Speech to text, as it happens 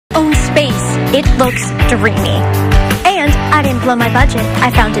It looks dreamy. And I didn't blow my budget.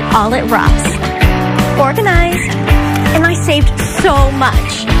 I found it all at Ross. Organized. And I saved so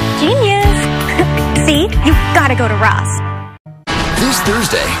much. Genius. See? You gotta go to Ross. This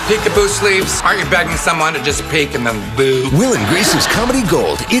Thursday, peekaboo sleeves. Aren't you begging someone to just peek and then boo? Will and Grace's Comedy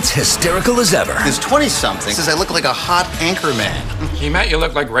Gold. It's hysterical as ever. This 20-something says I look like a hot anchor man. He meant you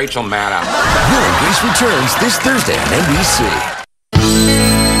look like Rachel Maddow. Will and Grace returns this Thursday on NBC.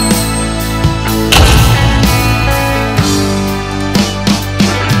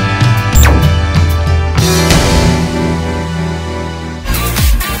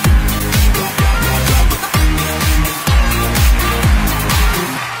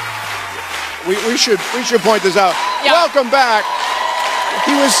 We should point this out. Yeah. Welcome back.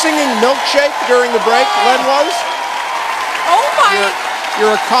 He was singing Milkshake during the break. Len was. Oh my!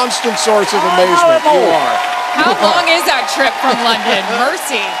 You're a constant source of amazement. You are. How long is that trip from London?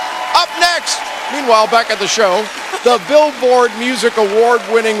 Mercy. Up next. Meanwhile, back at the show, the Billboard Music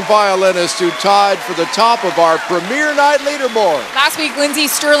Award-winning violinist who tied for the top of our premiere night leaderboard. Last week, Lindsey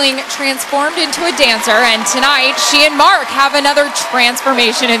Stirling transformed into a dancer, and tonight, she and Mark have another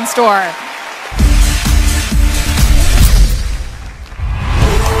transformation in store.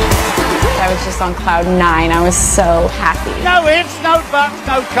 I was just on cloud 9. I was so happy. No ifs, no buts,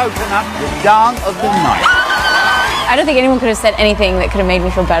 no coconut. The dawn of the night. I don't think anyone could have said anything that could have made me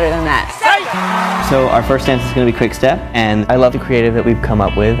feel better than that. So our first dance is going to be Quickstep, and I love the creative that we've come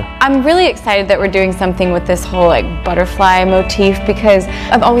up with. I'm really excited that we're doing something with this whole butterfly motif because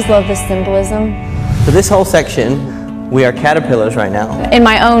I've always loved this symbolism. So this whole section, we are caterpillars right now. In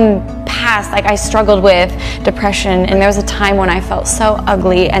my own past, I struggled with depression, and there was a time when I felt so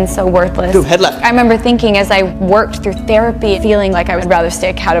ugly and so worthless. Dude, head left. I remember thinking as I worked through therapy, feeling like I would rather stay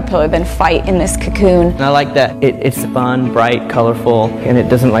a caterpillar than fight in this cocoon. And I like that it's fun, bright, colorful, and it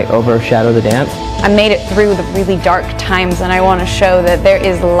doesn't overshadow the dance. I made it through the really dark times, and I want to show that there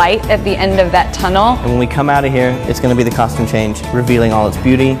is light at the end of that tunnel. And when we come out of here, it's going to be the costume change, revealing all its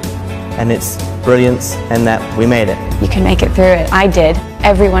beauty and its brilliance, and that we made it. You can make it through it. I did.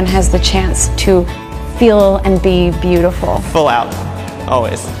 Everyone has the chance to feel and be beautiful. Full out,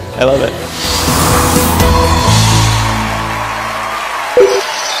 always. I love it.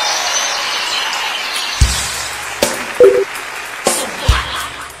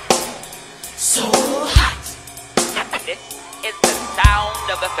 So hot. This is the sound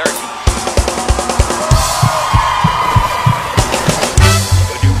of the 30s.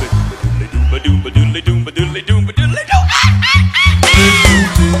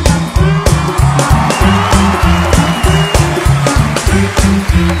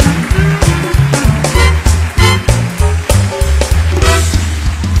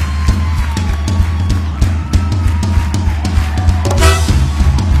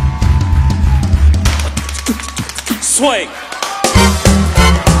 Swing.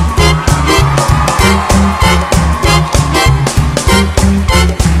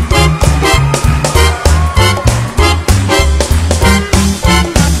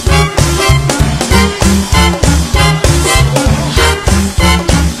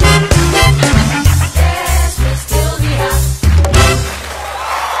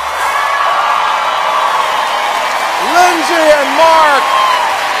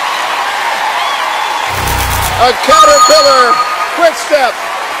 A caterpillar, Quickstep.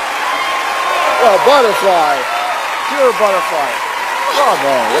 Well, butterfly, pure butterfly. Oh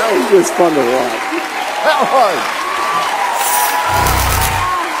man, that was just fun to watch. That was.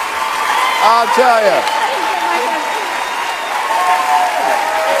 I'll tell you.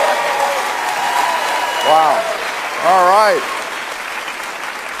 Wow. All right.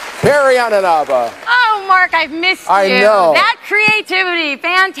 Carrie Ann Inaba. Oh, Mark, I've missed you. I know. That creativity,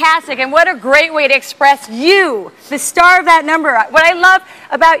 fantastic, and what a great way to express you, the star of that number. What I love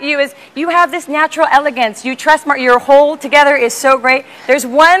about you is you have this natural elegance. You trust Mark. Your whole together is so great. There's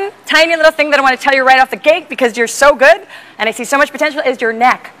one tiny little thing that I want to tell you right off the gate because you're so good, and I see so much potential, is your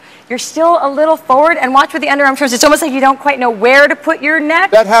neck. You're still a little forward, and watch with the underarm twist. It's almost like you don't quite know where to put your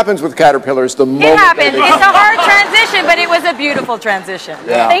neck. That happens with caterpillars the moment. It happens. It's a hard transition, but it was a beautiful transition.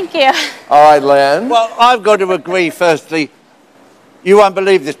 Yeah. Thank you. All right, Len. Well, I've got to agree, firstly, you won't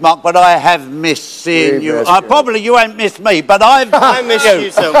believe this, Mark, but I have missed seeing you. Probably you won't miss me, but I missed you.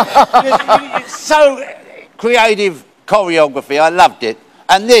 It's so creative choreography. I loved it.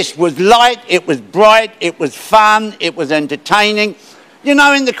 And this was light, it was bright, it was fun, it was entertaining. You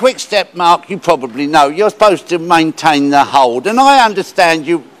know, in the Quickstep, Mark, you probably know, you're supposed to maintain the hold. And I understand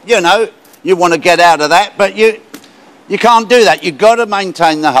you know, you want to get out of that, but you can't do that. You've got to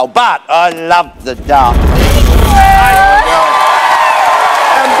maintain the hold. But I loved the dance.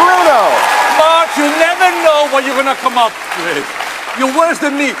 And Bruno. what you're gonna come up with. You're worse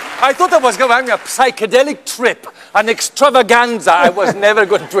than me. I thought I was going to have a psychedelic trip, an extravaganza I was never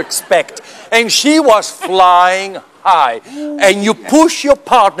going to expect. And she was flying high. And you push your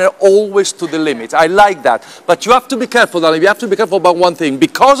partner always to the limit. I like that. But you have to be careful, darling. You have to be careful about one thing.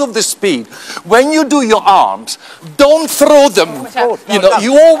 Because of the speed, when you do your arms, don't throw them. You know,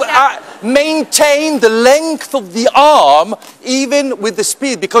 you all maintain the length of the arm even with the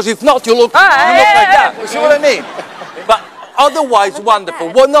speed. Because if not, you look like that. You see what I mean? But otherwise,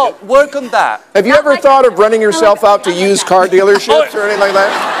 wonderful. Well, no, work on that. Have you ever thought of running yourself out to used car dealerships or anything like that?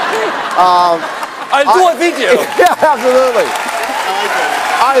 I'll do a video. Yeah, absolutely.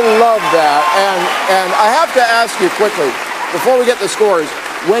 I love that. And I have to ask you quickly, before we get the scores,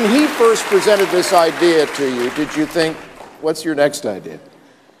 when he first presented this idea to you, did you think, what's your next idea?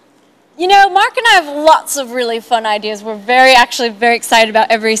 You know, Mark and I have lots of really fun ideas. We're actually very excited about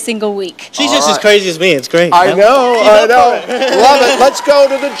every single week. She's just as crazy as me. It's great. I know. Love it. Let's go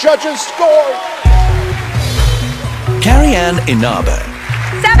to the judges' score. Carrie Ann Inaba.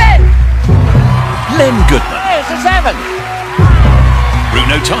 7. Len Goodman. It's a 7.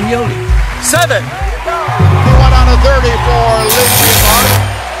 Bruno Tonioli. 7. 1 out of 30 for Lindsey Stirling.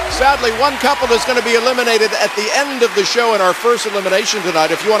 Sadly, one couple is going to be eliminated at the end of the show in our first elimination tonight.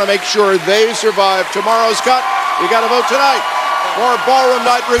 If you want to make sure they survive tomorrow's cut, you got to vote tonight. More ballroom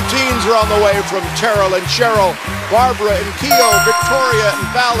night routines are on the way from Terrell and Cheryl, Barbara and Keo, Victoria and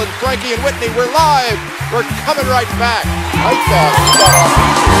Val and Frankie and Whitney. We're live. We're coming right back. I thought you got off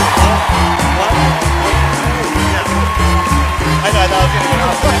easy.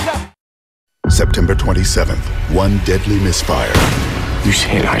 September 27th, one deadly misfire. You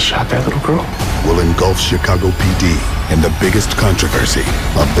saying I shot that little girl? Will engulf Chicago PD in the biggest controversy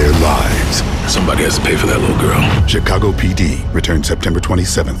of their lives. Somebody has to pay for that little girl. Chicago PD returns September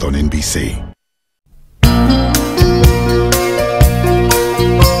 27th on NBC.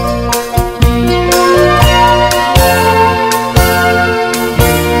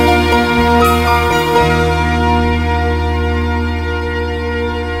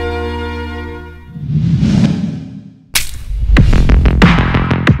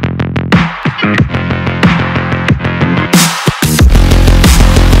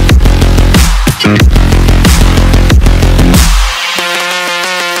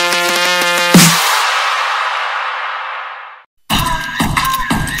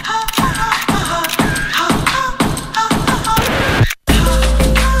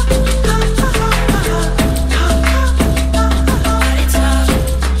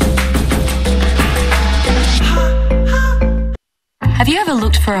 Have you ever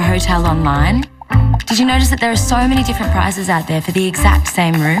looked for a hotel online? Did you notice that there are so many different prices out there for the exact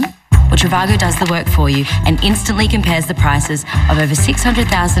same room? Well, Trivago does the work for you and instantly compares the prices of over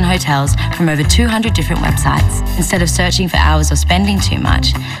 600,000 hotels from over 200 different websites. Instead of searching for hours or spending too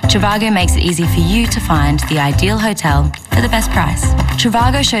much, Trivago makes it easy for you to find the ideal hotel for the best price.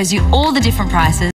 Trivago shows you all the different prices